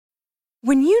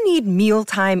When you need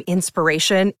mealtime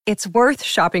inspiration, it's worth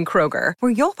shopping Kroger,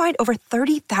 where you'll find over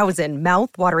 30,000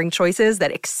 mouth-watering choices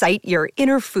that excite your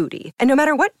inner foodie. And no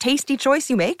matter what tasty choice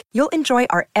you make, you'll enjoy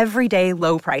our everyday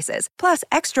low prices, plus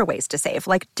extra ways to save,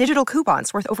 like digital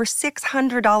coupons worth over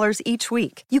 $600 each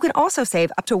week. You can also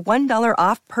save up to $1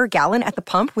 off per gallon at the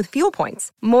pump with fuel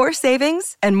points. More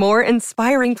savings and more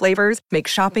inspiring flavors make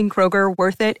shopping Kroger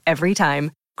worth it every time.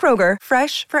 Kroger,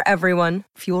 fresh for everyone.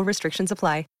 Fuel restrictions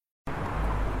apply.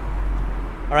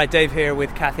 All right, Dave here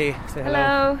with Kathy. Say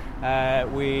hello. Hello.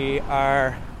 We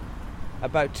are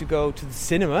about to go to the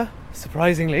cinema,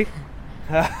 surprisingly,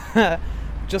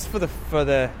 just for the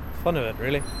fun of it,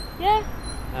 really. Yeah.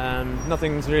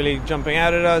 Nothing's really jumping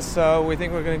out at us, so we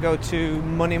think we're going to go to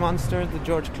Money Monster, the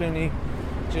George Clooney,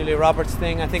 Julia Roberts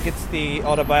thing. I think it's the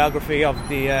autobiography of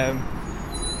the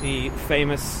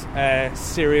famous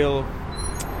serial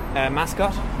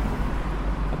mascot,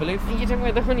 I believe. You're talking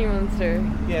about the Honey Monster.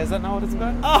 Yeah, is that not what it's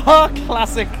about? Oh,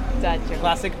 classic. Dad joke.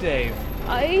 Classic Dave.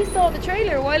 I saw the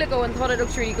trailer a while ago and thought it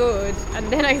looked really good, and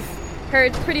then I've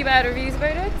heard pretty bad reviews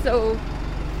about it, so...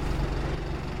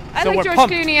 I like George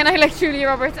Clooney, and I like Julia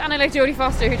Roberts, and I like Jodie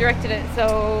Foster, who directed it,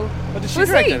 so... Oh, did she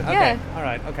direct it? Okay. Yeah. All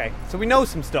right, okay. So we know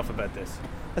some stuff about this.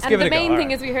 Let's and give it a go. And the main thing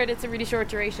is we heard it's a really short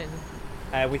duration.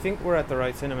 We think we're at the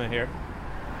right cinema here.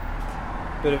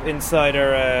 Bit of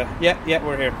insider... Yeah,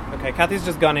 we're here. Okay, Kathy's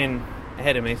just gone in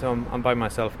ahead of me, so I'm by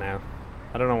myself now.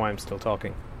 I don't know why I'm still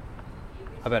talking.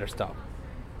 I better stop.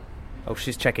 Oh,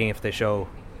 she's checking if they show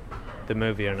the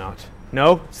movie or not.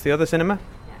 No? It's the other cinema?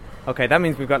 Yeah. Okay, that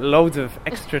means we've got loads of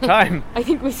extra time. I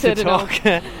think we said enough.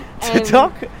 To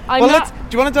talk? Well,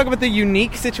 do you want to talk about the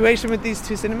unique situation with these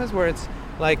two cinemas, where it's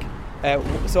like...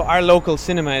 so our local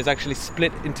cinema is actually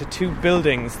split into two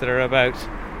buildings that are about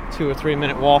 2 or 3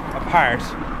 minute walk apart.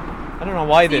 I don't know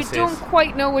why this is. You don't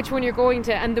quite know which one you're going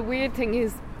to, and the weird thing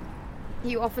is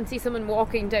you often see someone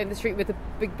walking down the street with a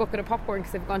big bucket of popcorn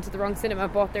because they've gone to the wrong cinema,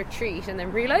 bought their treat, and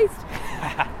then realised.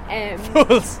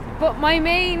 Fools. But my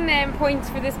main point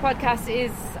for this podcast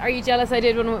is, are you jealous I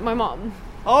did one with my mom?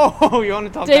 Oh, you want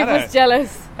to talk Dave that out? was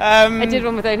jealous. I did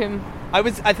one without him. I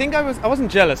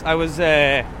wasn't jealous. I was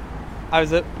a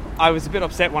bit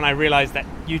upset when I realised that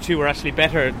you two were actually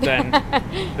better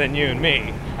than you and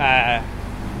me,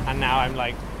 and now I'm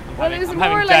like, it was I'm more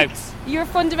having like doubts. your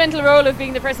fundamental role of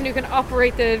being the person who can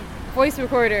operate the voice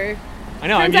recorder. I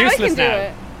know, Turns I'm out useless I can now. do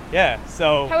it. Yeah,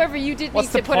 so. However, you did need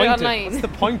to put it online. What's the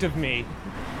point of me?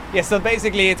 Yeah, so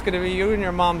basically, it's going to be you and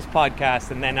your mom's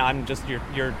podcast, and then I'm just your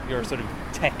sort of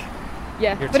tech.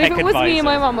 Yeah, your but tech if it was me and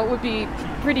my advisor. mom, it would be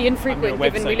pretty infrequent,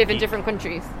 given we live in different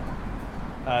countries.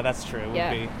 That's true. It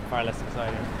would be far less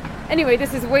exciting. Anyway,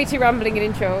 this is way too rambling an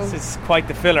intro. This is quite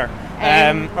the filler.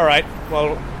 All right,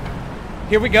 well,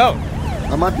 here we go.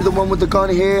 I might be the one with the gun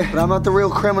here, but I'm not the real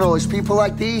criminal. It's people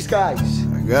like these guys.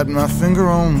 I got my finger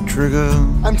on the trigger,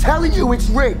 I'm telling you, it's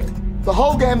rigged. The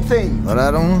whole damn thing. but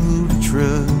I don't know who to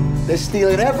trust. They're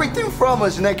stealing everything from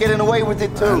us, and they're getting away with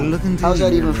it too. How's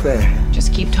that even fair?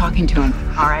 Just keep talking to him,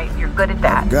 all right? You're good at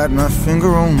that. Got my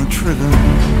finger on the trigger.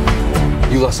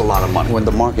 You lost a lot of money when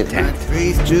the market tanked.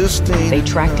 Faith just ain't. They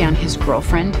tracked down his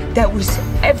girlfriend. That was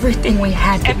everything we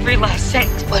had. Every last cent.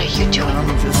 What are you doing?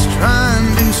 I'm just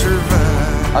trying to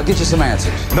survive. I'll get you some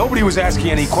answers. Nobody was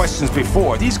asking any questions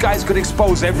before. These guys could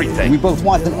expose everything. We both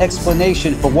want an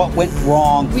explanation for what went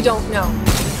wrong. We don't know.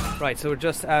 Right, so we're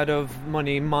just out of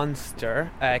Money Monster.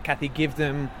 Kathy, give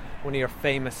them one of your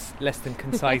famous, less than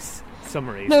concise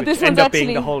summaries, No, which this end one's up being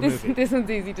actually the whole movie. this one's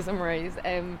easy to summarise.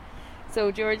 So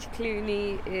George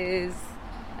Clooney is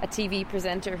a TV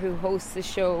presenter who hosts a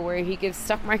show where he gives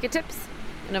stock market tips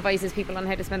and advises people on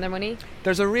how to spend their money.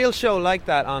 There's a real show like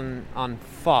that on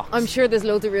Fox. I'm sure there's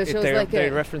loads of real shows like it. They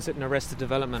reference it in Arrested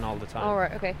Development all the time. All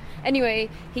right, okay. Anyway,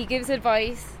 he gives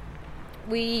advice.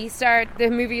 The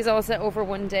movie is all set over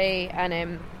one day,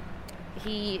 and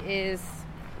he is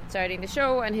starting the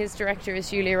show, and his director is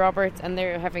Julia Roberts, and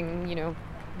they're having,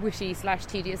 witty /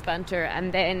 tedious banter,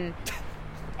 and then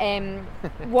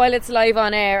while it's live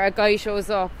on air, a guy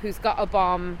shows up who's got a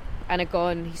bomb and a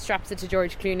gun. He straps it to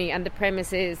George Clooney, and the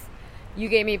premise is, you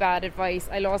gave me bad advice,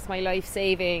 I lost my life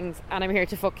savings, and I'm here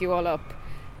to fuck you all up.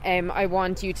 I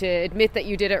want you to admit that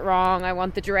you did it wrong. I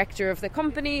want the director of the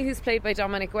company, who's played by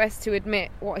Dominic West, to admit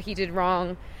what he did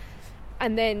wrong,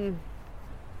 and then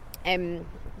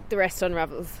the rest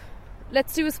unravels.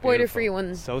 Let's do a spoiler-free one,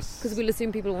 because we'll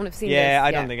assume people won't have seen this. Yeah,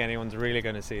 I don't think anyone's really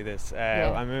going to see this.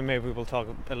 I mean, maybe we'll talk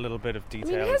a little bit of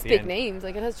detail. I mean, it has big names.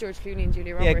 Like, it has George Clooney and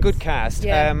Julia Roberts. Yeah, good cast.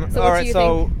 Yeah. So all right,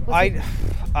 so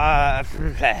I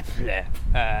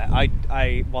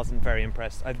wasn't very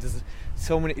impressed.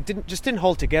 So many. It didn't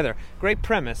hold together. Great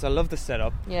premise. I love the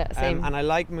setup. Yeah, same. And I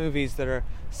like movies that are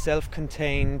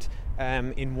self-contained,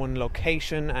 in one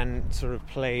location and sort of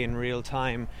play in real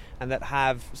time, and that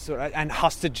have and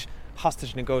hostage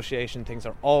negotiation things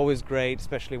are always great,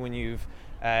 especially when you've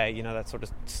that sort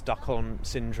of Stockholm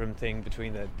syndrome thing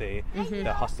between the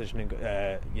hostage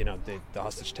the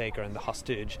hostage taker and the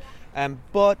hostage,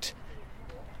 but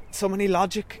so many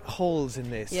logic holes in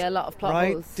this. Yeah, a lot of plot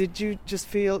right? holes. Did you just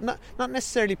feel not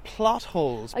necessarily plot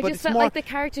holes? I but just it's felt more like the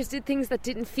characters did things that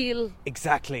didn't feel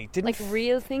exactly like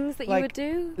real things that you would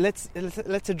do. Let's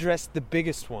address the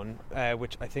biggest one,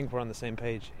 which I think we're on the same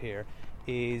page here.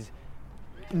 Is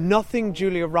nothing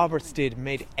Julia Roberts did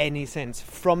made any sense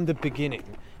from the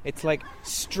beginning. It's like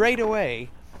straight away,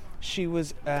 she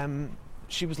was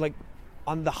like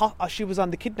on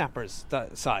the kidnappers'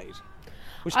 side.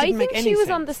 Which didn't make any sense. I think she was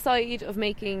on the side of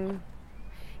making.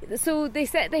 So they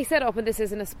set up, and this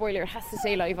isn't a spoiler. It has to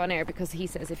stay live on air because he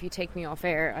says, "If you take me off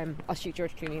air, I'll shoot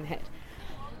George Clooney in the head."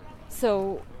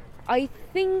 So I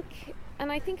think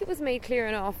it was made clear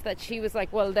enough that she was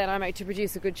like, "Well, then I'm out to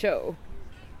produce a good show."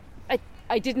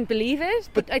 I didn't believe it,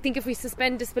 but I think if we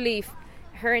suspend disbelief,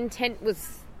 her intent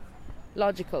was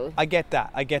logical. I get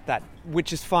that,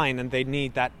 which is fine, and they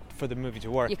need that for the movie to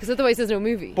work. Yeah, because otherwise there's no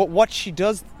movie. But what she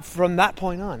does from that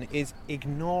point on is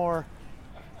ignore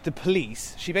the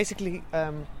police. She basically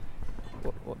where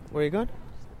are you going?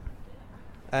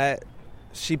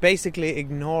 She basically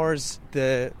ignores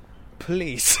the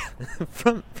police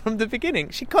from the beginning.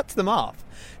 She cuts them off.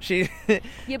 She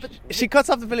cuts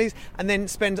off the police and then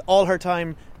spends all her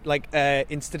time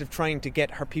instead of trying to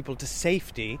get her people to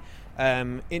safety.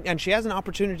 And she has an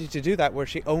opportunity to do that where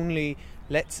she only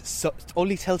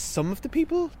tells some of the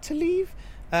people to leave,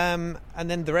 and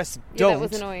then the rest don't. That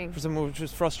was annoying. For someone, which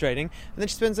was frustrating. And then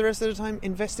she spends the rest of the time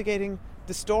investigating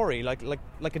the story, like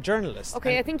a journalist.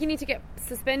 Okay, I think you need to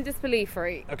suspend disbelief,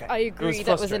 right? Okay, I agree.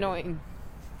 That was annoying.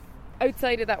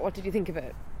 Outside of that, what did you think of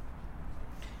it?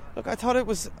 Look, I thought it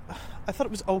was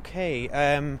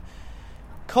okay.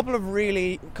 Couple of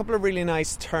really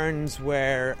nice turns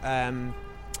where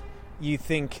you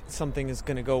think something is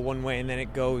going to go one way and then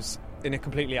it goes in a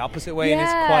completely opposite way, and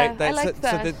it's quite. I like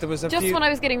that. So there was when I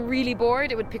was getting really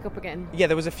bored, it would pick up again. Yeah,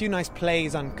 there was a few nice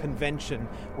plays on convention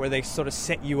where they sort of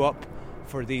set you up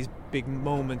for these big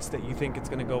moments that you think it's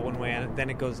going to go one way and then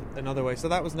it goes another way. So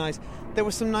that was nice. There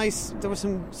was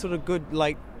some sort of good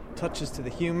light touches to the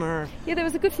humour. Yeah, there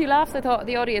was a good few laughs, I thought,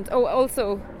 the audience. Oh,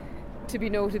 also, to be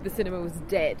noted, the cinema was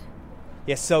dead.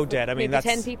 Yeah, so dead. I mean, that's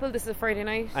 10 people. This is a Friday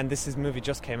night, and this movie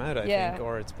just came out, I think,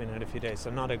 or it's been out a few days.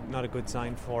 So not a good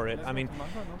sign for it. I mean,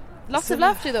 lots of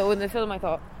laughter though in the film, I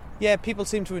thought. Yeah, people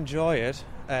seem to enjoy it.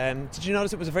 Did you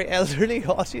notice it was a very elderly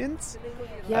audience?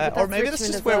 Yeah, or maybe that's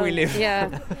just where we live.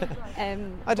 Yeah.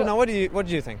 I don't know. What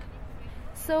do you think?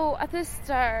 So at the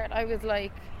start, I was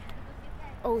like,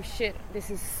 "Oh shit,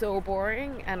 this is so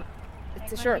boring," and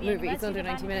it's a short movie. It's under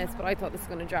 90 minutes, but I thought this was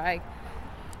going to drag.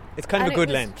 It's kind of a good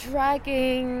length.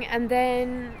 Dragging, and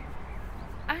then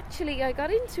actually I got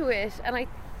into it,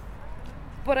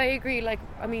 but I agree.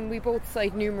 We both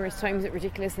cite numerous times at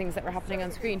ridiculous things that were happening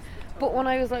on screen. But when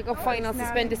I was like, "Oh, fine, I'll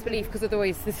suspend disbelief because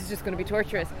otherwise this is just going to be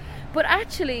torturous." But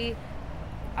actually,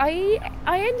 I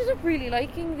ended up really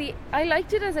I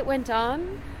liked it as it went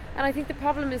on. And I think the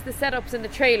problem is the setups in the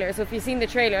trailer. So if you've seen the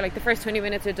trailer, the first 20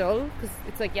 minutes are dull because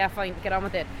it's like, yeah, fine, get on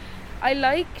with it. I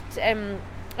liked.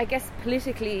 I guess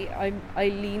politically, I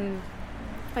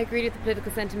agree with the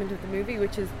political sentiment of the movie,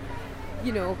 which is,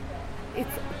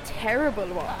 it's terrible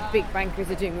what big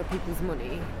bankers are doing with people's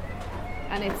money,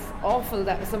 and it's awful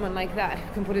that someone like that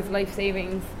can put his life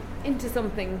savings into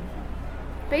something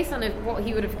based on what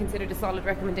he would have considered a solid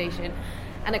recommendation,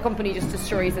 and a company just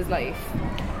destroys his life.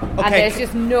 Okay. And there's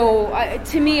just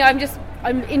to me,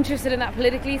 I'm interested in that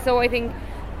politically, so I think.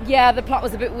 Yeah, the plot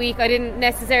was a bit weak. I didn't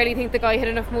necessarily think the guy had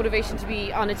enough motivation to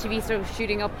be on a TV show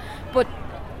shooting up. But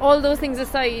all those things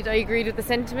aside, I agreed with the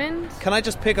sentiment. Can I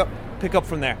just pick up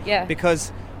from there? Yeah.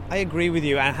 Because I agree with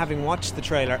you, and having watched the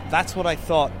trailer, that's what I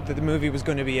thought that the movie was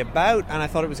going to be about, and I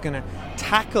thought it was going to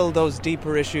tackle those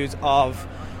deeper issues of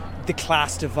the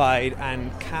class divide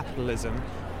and capitalism.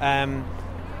 And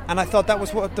I thought that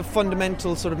was what the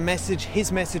fundamental sort of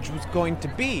his message was going to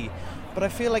be. But I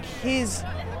feel like his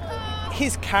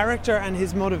character and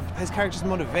his character's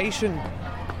motivation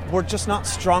were just not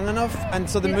strong enough, and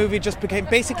so the movie just became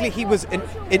basically he was an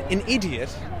idiot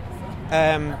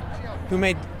who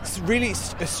made really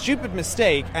a stupid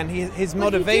mistake, and his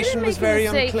motivation was very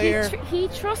unclear. He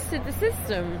trusted the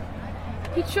system.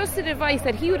 he trusted advice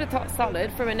that he would have thought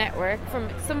solid from a network, from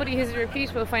somebody who's a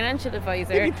reputable financial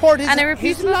advisor. He poured his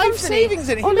reputable life company. savings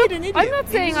in it. He made an idiot. I'm not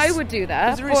saying I would do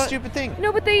that. It's a really stupid thing.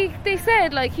 No, but they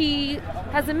said, like, he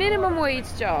has a minimum wage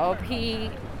job, he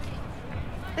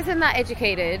isn't that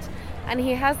educated, and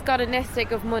he has got a nest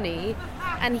egg of money,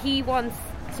 and he wants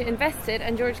to invest it,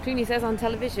 and George Clooney says on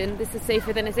television, this is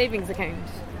safer than a savings account.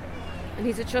 And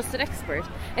he's a trusted expert.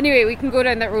 Anyway, we can go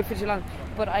down that road for too long.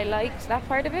 But I liked that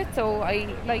part of it, so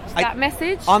I liked that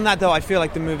message. On that, though, I feel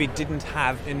like the movie didn't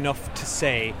have enough to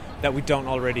say that we don't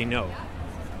already know.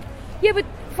 Yeah, but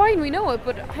fine, we know it,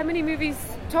 but how many movies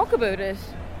talk about it?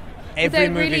 Every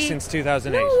movie since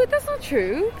 2008. No, that's not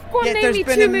true. Go on, name me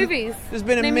two movies. There's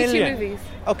been name a million. Me 2 movies.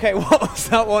 Okay, what was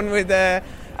that one with... I'm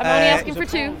only asking for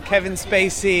 2. Kevin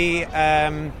Spacey.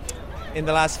 In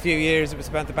the last few years, it was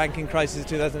about the banking crisis of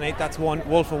 2008. That's one.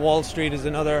 Wolf of Wall Street is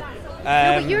another.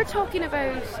 No, but you're talking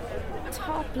about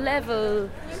top-level,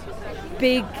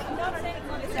 big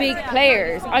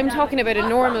players. I'm talking about a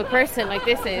normal person like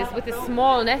this is, with a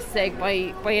small nest egg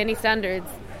by any standards.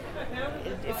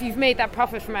 If you've made that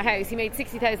profit from a house, he made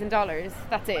 $60,000.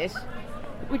 That's it,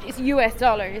 which is US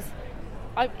dollars.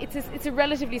 It's a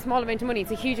relatively small amount of money.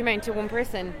 It's a huge amount to one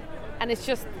person, and it's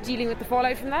just dealing with the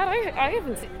fallout from that.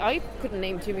 I couldn't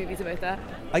name 2 movies about that.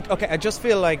 I just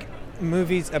feel like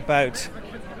movies about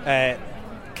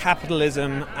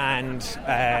capitalism and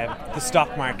the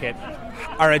stock market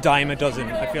are a dime a dozen.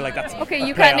 I feel like that's okay.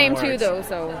 You can't name 2 though,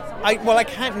 so I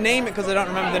can't name it because I don't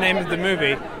remember the name of the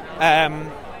movie.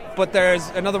 But there's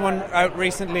another one out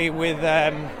recently with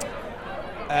the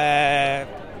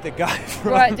guy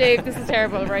from... What, Dave? This is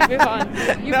terrible. Right, move on.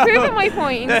 You've proven my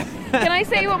point. Can I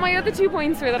say what my other 2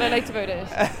 points were that I liked about it?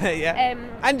 Yeah.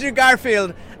 Andrew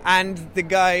Garfield and the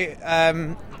guy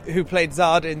who played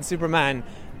Zod in Superman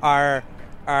are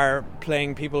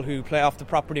playing people who play off the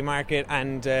property market,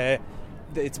 and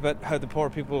it's about how the poor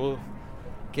people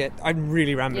get... I'm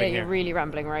really rambling here. Yeah, you're really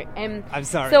rambling, right. I'm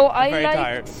sorry. So I'm very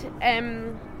tired.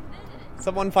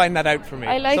 Someone find that out for me.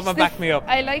 Someone back me up.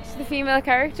 I liked the female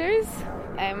characters.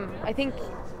 I think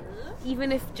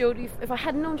even if I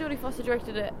hadn't known Jodie Foster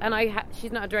directed it, and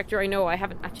she's not a director I know, I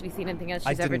haven't actually seen anything else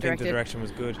she's ever directed. I didn't think the direction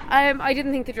was good. I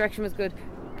didn't think the direction was good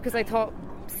because I thought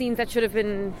scenes that should have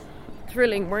been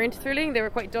thrilling weren't thrilling. They were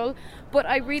quite dull. But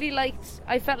I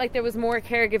felt like there was more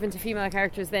care given to female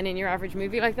characters than in your average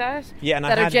movie like that. Yeah, and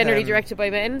that are generally directed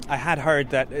by men. I had heard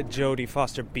that Jodie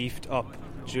Foster beefed up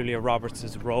Julia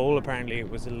Roberts' role. Apparently it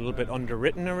was a little bit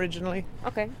underwritten originally.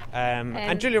 Okay.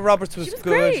 And Julia Roberts was good.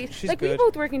 Great. She's like good. We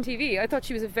both work in TV. I thought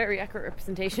she was a very accurate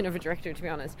representation of a director, to be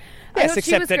honest. Yes,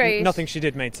 except that nothing she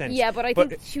did made sense. Yeah, but I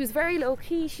think she was very low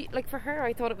key. For her,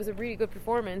 I thought it was a really good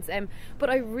performance. But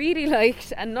I really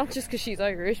liked, and not just because she's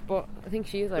Irish, but I think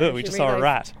she is Irish. Oh, we just saw a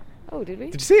rat. Oh, did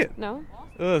we? Did you see it? No.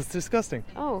 Oh, it's disgusting.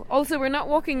 Oh, also we're not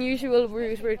walking usual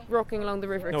route. We're walking along the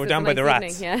river. No, we're down by the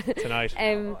rats tonight.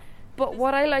 But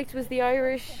what I liked was the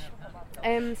Irish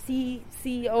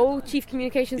CEO, Chief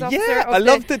Communications Officer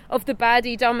of the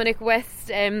baddie Dominic West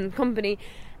company.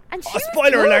 And she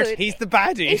spoiler alert, he's the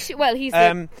baddie. He's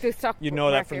the stock you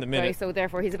know that from the minute. Guy, so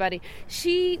therefore he's a baddie.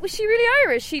 Was she really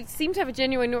Irish? She seemed to have a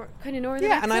genuine kind of northern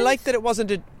accent. And I liked that it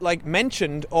wasn't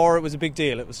mentioned or it was a big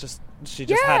deal. It was just she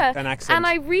just had an accent. And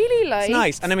I really liked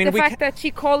nice. And I mean, the fact that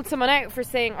she called someone out for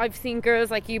saying, I've seen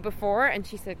girls like you before, and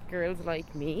she said, girls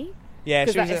like me? Yeah,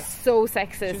 because that is so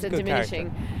sexist and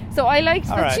diminishing. So I liked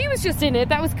that she was just in it.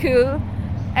 That was cool.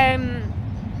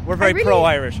 We're very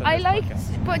pro-Irish. I liked,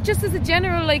 but just as a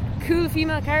general cool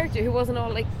female character who wasn't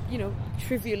all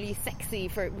trivially sexy,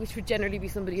 which would generally be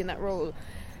somebody in that role.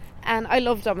 And I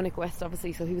love Dominic West,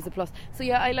 obviously, so he was a plus. So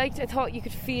yeah, I thought you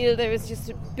could feel there was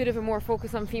just a bit of a more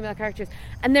focus on female characters.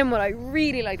 And then what I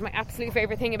really liked, my absolute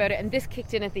favourite thing about it, and this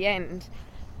kicked in at the end,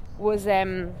 was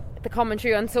the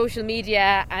commentary on social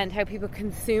media and how people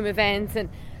consume events, and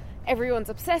everyone's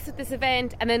obsessed with this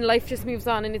event, and then life just moves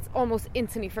on and it's almost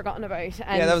instantly forgotten about.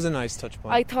 And that was a nice touch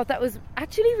point. I thought that was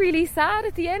actually really sad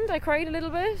at the end. I cried a little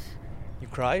bit. You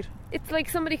cried? It's like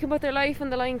somebody can put their life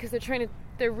on the line because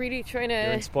they're really trying to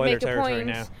You're in spoiler make a territory point.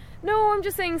 Now. No, I'm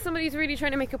just saying somebody's really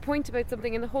trying to make a point about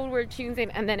something and the whole world tunes in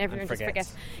and then everyone just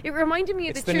forgets. It reminded me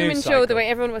of the Truman Show, the way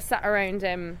everyone was sat around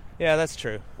yeah, that's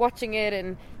true. Watching it,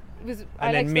 and it was,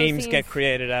 and then memes get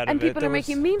created out of it. And people are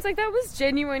making memes like that. Was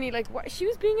genuinely what she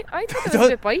was being. I thought that was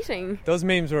a bit biting. Those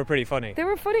memes were pretty funny. They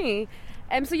were funny.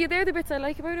 So yeah, they're the bits I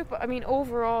like about it. But I mean,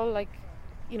 overall,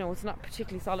 it's not a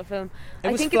particularly solid film.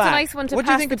 I think flat. It's a nice one to pass the time. What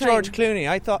do you think of George Clooney?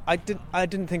 I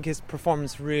didn't think his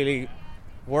performance really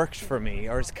worked for me,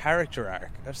 or his character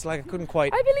arc. I was like, I couldn't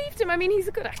quite. I believed him. I mean, he's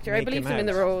a good actor. I believed him in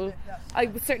the role. I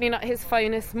was certainly not his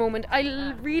finest moment.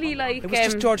 I really like. It was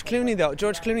just George Clooney, though.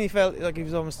 George Clooney felt like he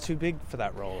was almost too big for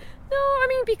that role. No, I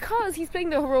mean, because he's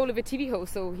playing the role of a TV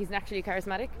host, so he's naturally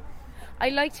charismatic. I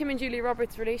liked him and Julia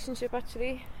Roberts' relationship,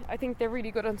 actually. I think they're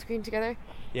really good on screen together.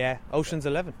 Yeah, Ocean's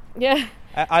 11. Yeah.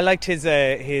 I liked his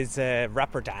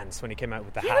rapper dance when he came out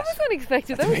with the hat. That was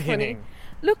unexpected. That was beginning. funny.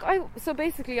 Look, so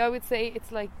basically I would say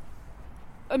it's like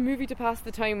a movie to pass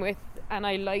the time with, and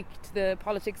I liked the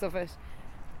politics of it,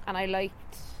 and I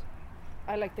liked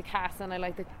the cast, and I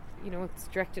liked that, it's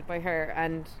directed by her,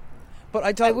 and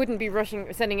but I wouldn't be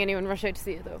sending anyone rush out to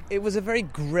see it, though. It was a very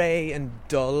grey and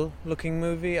dull looking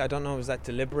movie. I don't know if it was that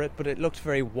deliberate, but it looked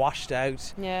very washed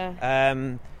out. Yeah.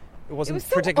 It wasn't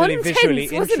so particularly untense, visually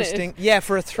wasn't interesting. It? Yeah,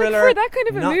 for a thriller, for that kind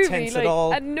of a not movie, tense at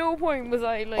all. At no point was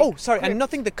I like. Oh, sorry, and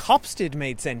nothing the cops did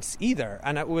made sense either.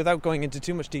 And without going into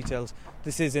too much details,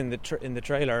 this is in the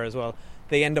trailer as well.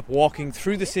 They end up walking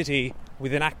through the city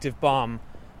with an active bomb,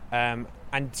 and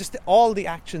just all the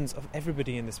actions of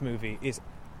everybody in this movie is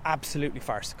absolutely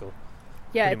farcical.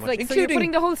 Yeah, it's much. like so you're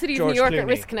putting the whole city of New York at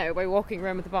risk now by walking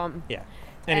around with the bomb. Yeah.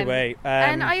 Anyway,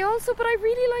 and I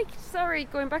really liked. Sorry,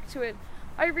 going back to it,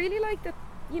 I really liked that.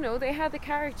 They had the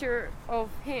character of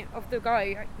the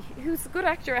guy who's a good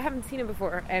actor. I haven't seen him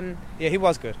before. Yeah, he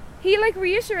was good. He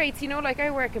reiterates,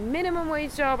 I work a minimum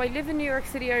wage job. I live in New York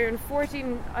City. I earn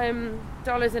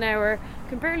 $14 an hour.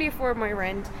 Can barely afford my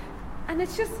rent. And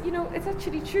it's just, it's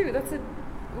actually true.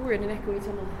 We're in an echoey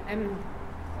tunnel.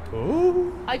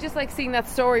 I just like seeing that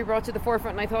story brought to the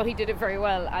forefront, and I thought he did it very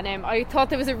well. And I thought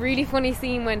there was a really funny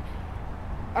scene when,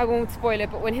 I won't spoil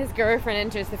it, but when his girlfriend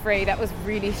enters the fray, that was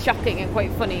really shocking and quite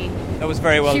funny. That was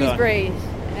very well done. She was great.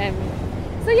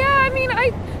 So yeah, I mean,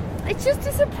 it's just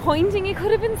disappointing. It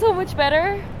could have been so much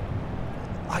better.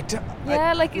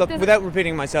 Look, without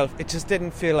repeating myself, it just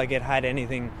didn't feel like it had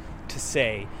anything to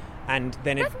say, and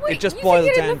then it just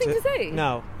boiled down to say?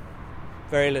 No,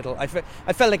 very little. I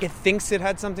felt like it thinks it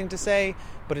had something to say,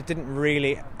 but it didn't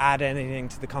really add anything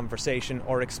to the conversation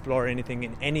or explore anything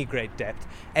in any great depth.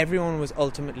 Everyone was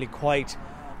ultimately quite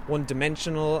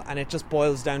one-dimensional, and it just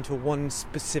boils down to one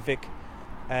specific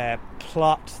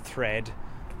plot thread,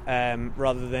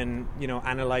 rather than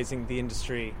analysing the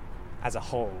industry as a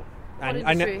whole. What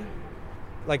industry? I know,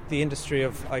 like the industry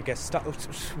of, I guess,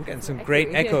 we're getting some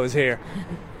great echoes here.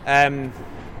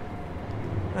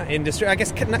 Industry, I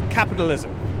guess,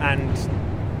 capitalism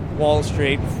and Wall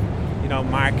Street,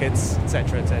 markets,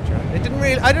 etc., etc. It didn't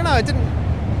really, I don't know, it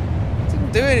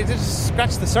didn't do it. It just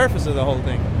scratched the surface of the whole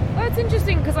thing. Well, it's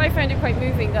interesting because I found it quite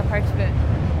moving, that part of it.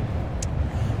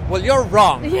 Well, you're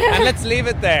wrong, and let's leave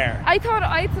it there. I thought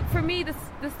for me, the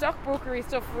stockbrokery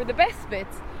stuff were the best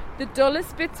bits. The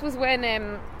dullest bits was when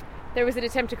there was an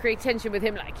attempt to create tension with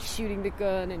him, like shooting the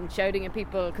gun and shouting at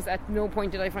people, because at no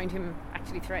point did I find him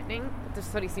actually threatening. I just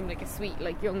thought he seemed like a sweet,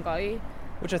 young guy.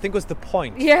 Which I think was the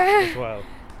point as well.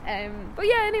 But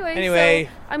yeah, anyway,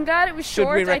 so I'm glad it was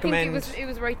short. We recommend, I think it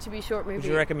was right to be short movie. Would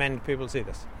you recommend people see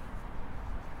this?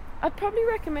 I'd probably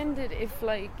recommend it if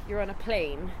you're on a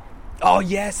plane. Oh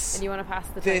yes. And you want to pass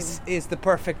the time. This is the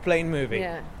perfect plane movie.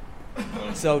 Yeah.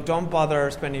 So don't bother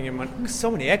spending your money.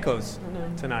 So many echoes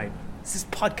tonight. This is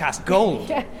podcast gold.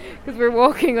 Yeah, because we're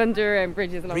walking under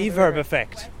bridges along Reverb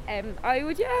effect. I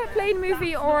would, plane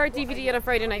movie or DVD at a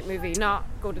Friday night movie, not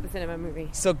go to the cinema movie.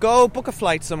 So go book a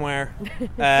flight somewhere.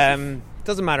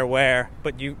 Doesn't matter where,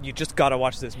 but you just got to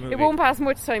watch this movie. It won't pass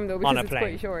much time though, because it's plane.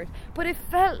 quite short. But it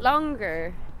felt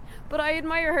longer. But I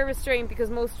admire her restraint, because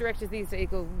most directors these days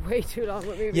go way too long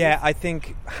with movies. Yeah, I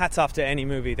think hats off to any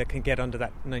movie that can get under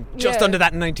that under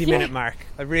that 90-minute mark.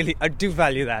 I do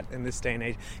value that in this day and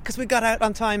age, because we got out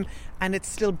on time and it's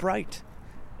still bright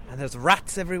and there's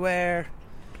rats everywhere.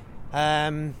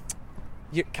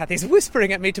 Kathy's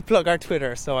whispering at me to plug our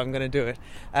Twitter, so I'm going to do it.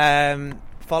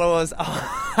 Follow us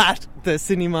at the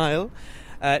Cine Mile.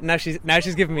 Now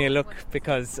she's giving me a look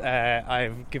because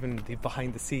I've given the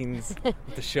behind the scenes of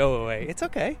the show away. It's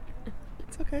okay.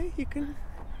 You can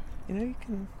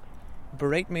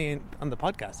berate me on the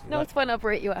podcast. No, it's fine. I'll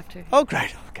berate you after. Oh,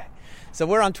 great. Okay. So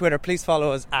we're on Twitter. Please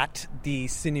follow us at the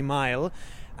Cine Mile,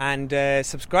 and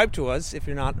subscribe to us if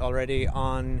you're not already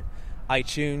on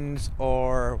iTunes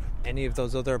or any of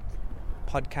those other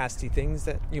podcasty things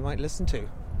that you might listen to.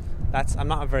 I'm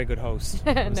not a very good host.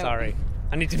 I'm sorry.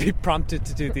 I need to be prompted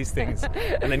to do these things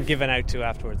and then given out to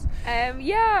afterwards.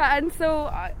 And so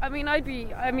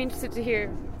I'm interested to hear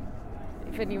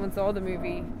if anyone saw the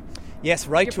movie. Yes,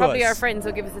 write to us. You're probably our friends,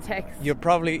 so give us a text. You're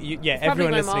probably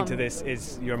everyone listening mom. to this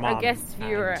is your mom. A guest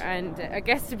viewer and a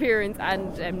guest appearance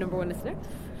and number one listener.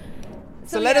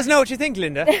 So let us know what you think,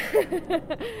 Linda.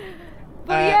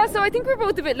 So I think we're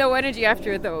both a bit low energy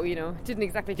after it, though. Didn't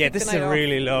exactly. Yeah, this is a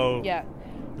really low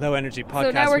energy podcast.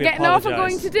 So now we're getting off and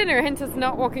going apologise. to dinner, hence us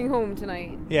not walking home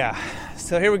tonight. Yeah.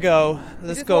 So here we go.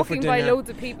 Let's go for dinner. By loads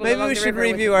of people. Maybe we should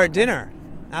review our dinner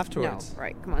afterwards. No,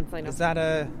 right? Come on, sign off. Is that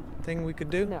a thing we could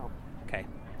do? No. Okay.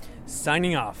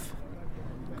 Signing off.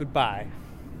 Goodbye.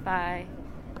 Bye.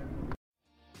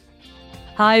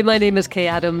 Hi, my name is Kay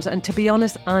Adams, and to be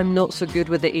honest, I'm not so good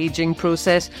with the ageing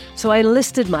process, so I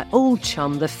enlisted my old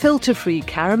chum, the filter-free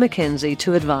Cara McKenzie,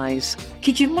 to advise.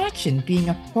 Could you imagine being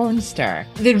a porn star?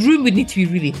 The room would need to be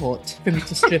really hot for me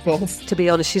to strip off. To be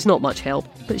honest, she's not much help,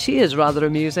 but she is rather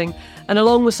amusing. And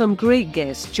along with some great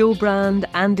guests, Joe Brand,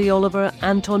 Andy Oliver,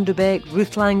 Anton Dubeck,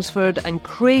 Ruth Langsford and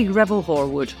Craig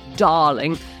Revel-Horwood,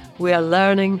 darling, we are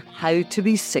learning how to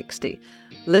be 60.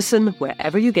 Listen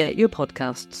wherever you get your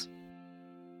podcasts.